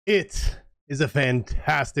It is a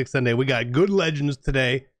fantastic Sunday. We got good legends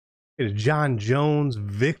today. We had a John Jones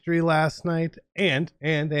victory last night, and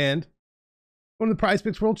one of the Prize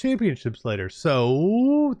Picks World Championships later.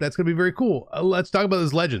 So that's gonna be very cool. Let's talk about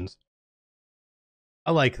those legends.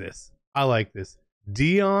 I like this.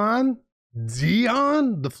 Dion,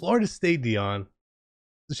 the Florida State Dion.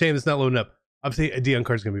 It's a shame it's not loading up. Obviously, a Dion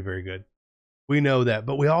card's gonna be very good. We know that,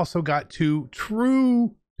 but we also got two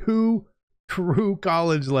true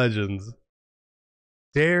college legends.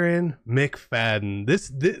 Darren McFadden.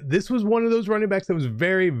 This was one of those running backs that was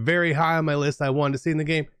very, very high on my list. I wanted to see in the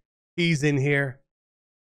game. He's in here.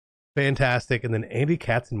 Fantastic. And then Andy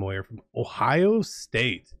Katzenmoyer from Ohio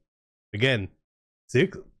State. Again,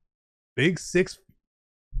 big six.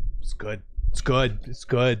 It's good.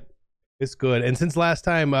 And since last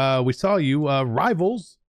time we saw you,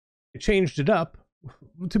 Rivals, it changed it up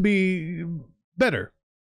to be better.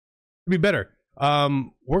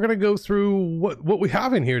 We're gonna go through what we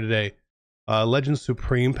have in here today. Legends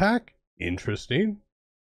Supreme Pack. Interesting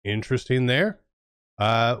there.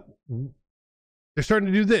 They're starting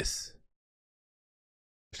to do this.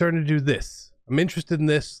 I'm interested in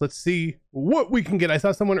this. Let's see what we can get. I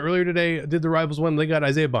saw someone earlier today did the Rivals one. They got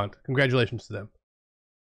Isaiah Bond. Congratulations to them.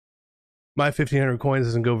 My 1,500 coins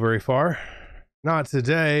doesn't go very far. Not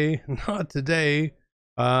today.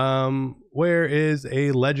 Where is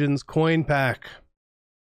a Legends coin pack?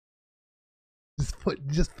 Just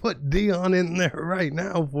put Dion in there right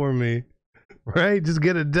now for me. Right? Just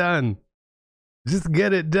get it done.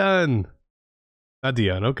 Not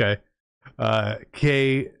Dion, okay.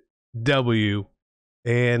 KW.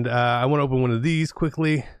 And I want to open one of these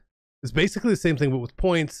quickly. It's basically the same thing, but with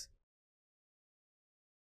points.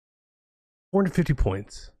 450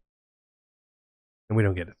 points. And we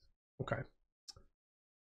don't get it. Okay.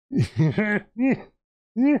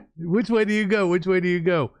 Which way do you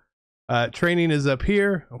go? Training is up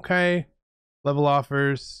here. Okay. Level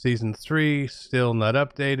offers, season 3, still not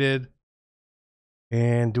updated.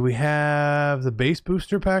 And do we have the base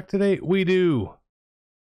booster pack today? We do.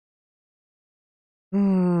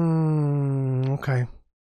 Okay.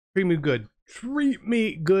 Treat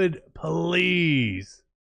me good, please.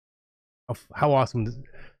 How awesome.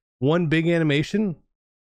 One big animation?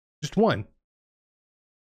 Just one.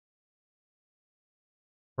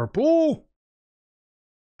 Purple.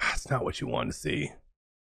 That's not what you want to see.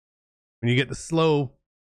 When you get the slow,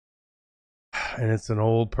 and it's an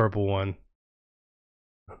old purple one.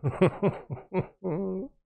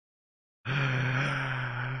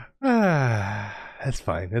 That's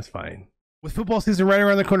fine. With football season right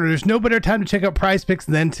around the corner, there's no better time to check out Prize Picks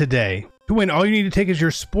than today. To win, all you need to take is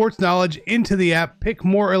your sports knowledge into the app, pick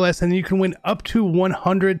more or less, and you can win up to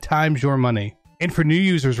 100 times your money. And for new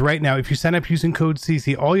users right now, if you sign up using code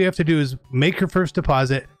CC, all you have to do is make your first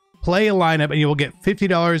deposit, play a lineup, and you will get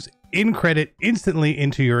 $50 in credit instantly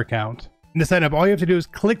into your account. And to sign up, all you have to do is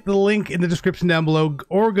click the link in the description down below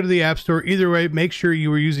or go to the App Store. Either way, make sure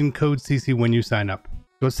you are using code CC when you sign up.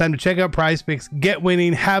 So it's time to check out Prize Picks, get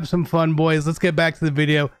winning, have some fun, boys. Let's get back to the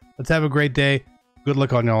video. Let's have a great day. Good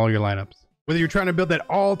luck on all your lineups. Whether you're trying to build that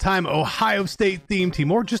all-time Ohio State theme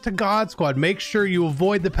team or just a God Squad, make sure you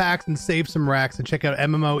avoid the packs and save some racks and check out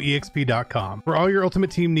MMOEXP.com. For all your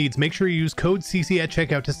ultimate team needs, make sure you use code CC at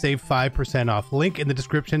checkout to save 5% off. Link in the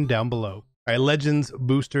description down below. All right, Legends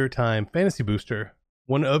Booster time. Fantasy Booster.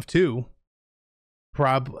 1 of 2.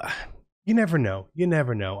 You never know.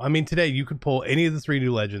 I mean, today you could pull any of the 3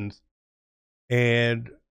 new Legends and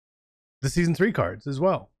the Season 3 cards as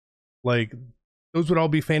well. Like, those would all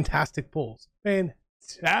be fantastic pulls.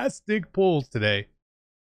 Fantastic pulls today.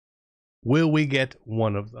 Will we get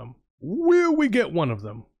one of them? I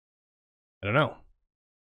don't know.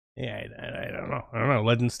 Yeah, I don't know.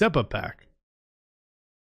 Legend Step Up Pack.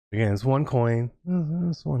 Again, it's 1 coin.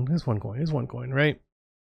 It's one coin, right?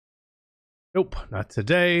 Nope, not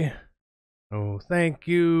today. Oh, thank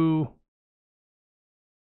you.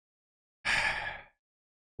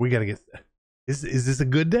 We gotta get. Is this a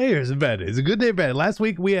good day or is it bad? It's a good day or bad. Last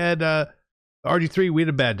week we had RG3. We had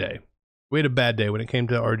a bad day. When it came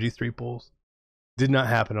to RG3 pulls. Did not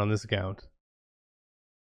happen on this account.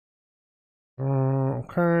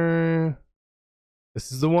 Okay.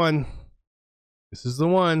 This is the one.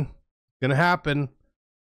 Gonna happen.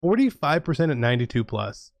 45% at 92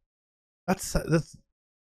 plus. That's.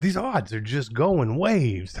 These odds are just going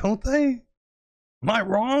waves, don't they? Am I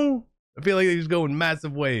wrong? I feel like they're just going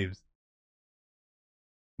massive waves.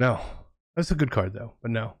 No. That's a good card, though, but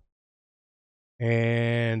no.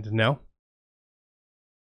 And no.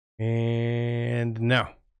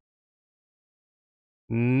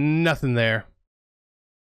 Nothing there.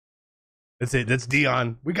 That's it. That's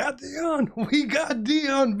Dion. We got Dion. We got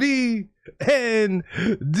Dion B N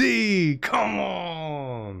D. Come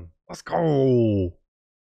on. Let's go.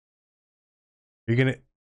 You're gonna.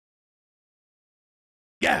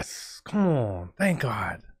 Yes. Come on. Thank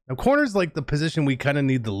God. Now corner's like the position we kind of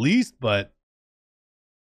need the least, but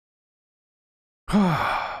B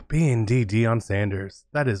and D Deion Sanders.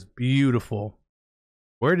 That is beautiful.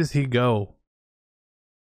 Where does he go?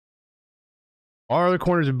 Our other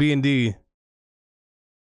corners are B and D.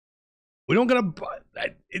 We don't gotta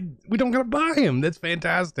buy him. That's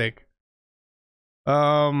fantastic.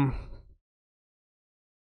 I'm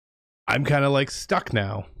kind of like stuck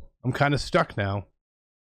now. I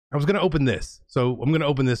was gonna open this, so I'm gonna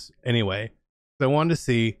open this anyway. So I wanted to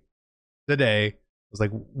see today. I was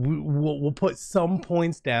like, we'll put some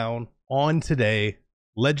points down on today.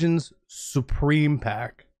 Legends Supreme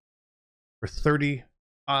Pack for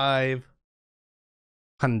 35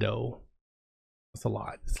 hundo. That's a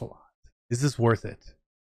lot. It's a lot. Is this worth it?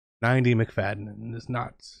 90 McFadden is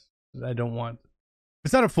not. I don't want. If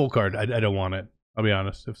it's not a full card, I don't want it. I'll be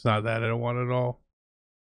honest. If it's not that, I don't want it at all.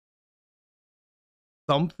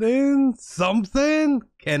 Something.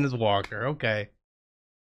 Kenneth Walker. Okay.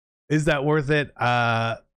 Is that worth it?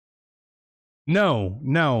 No.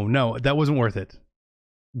 That wasn't worth it.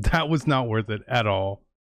 That was not worth it at all.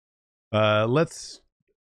 Let's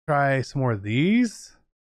try some more of these.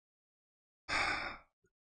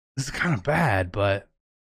 This is kind of bad, but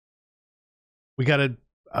we gotta.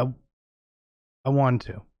 I wanted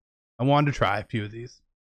to try a few of these,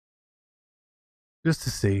 just to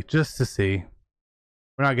see.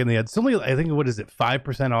 We're not getting the odds. It's only, I think, what is it?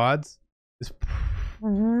 5% odds. It's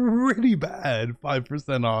pretty bad.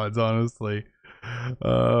 5% odds, honestly.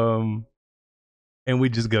 And we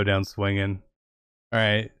just go down swinging. All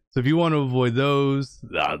right. So if you want to avoid those,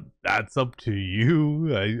 that's up to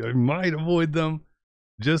you. I might avoid them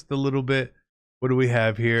just a little bit. What do we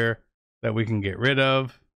have here that we can get rid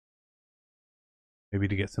of? Maybe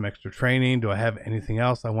to get some extra training. Do I have anything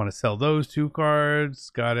else? I want to sell those 2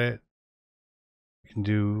 cards. Got it. We can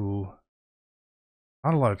do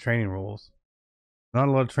not a lot of training rules.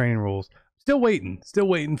 Still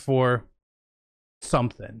waiting for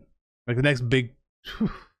something. Like the next big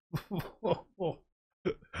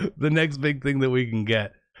the next big thing that we can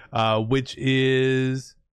get, which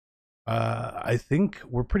is I think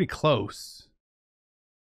we're pretty close,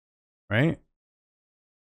 right?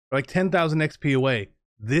 Like 10,000 XP away.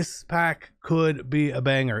 This pack could be a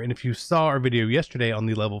banger. And if you saw our video yesterday on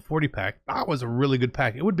the level 40 pack, that was a really good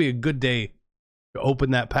pack. It would be a good day to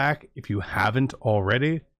open that pack if you haven't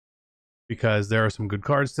already, because there are some good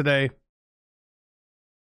cards today.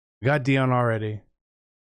 We got Dion already.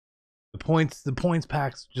 The points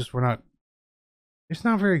packs just were not. It's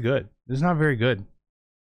not very good. It's not very good.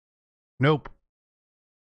 Nope.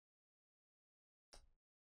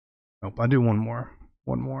 I'll do one more.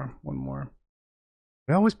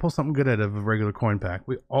 We always pull something good out of a regular coin pack.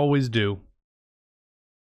 We always do.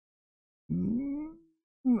 A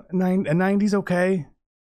 90's okay.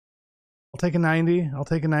 I'll take a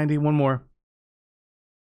 90. One more.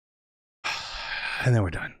 And then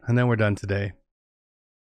we're done. Today.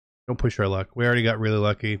 Don't push our luck. We already got really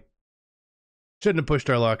lucky. Shouldn't have pushed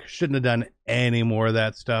our luck. Shouldn't have done any more of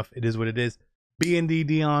that stuff. It is what it is. B&D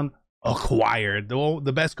Dion acquired.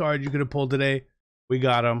 The best card you could have pulled today. We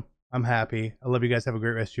got him. I'm happy. I love you guys. Have a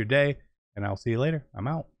great rest of your day. And I'll see you later. I'm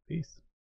out. Peace.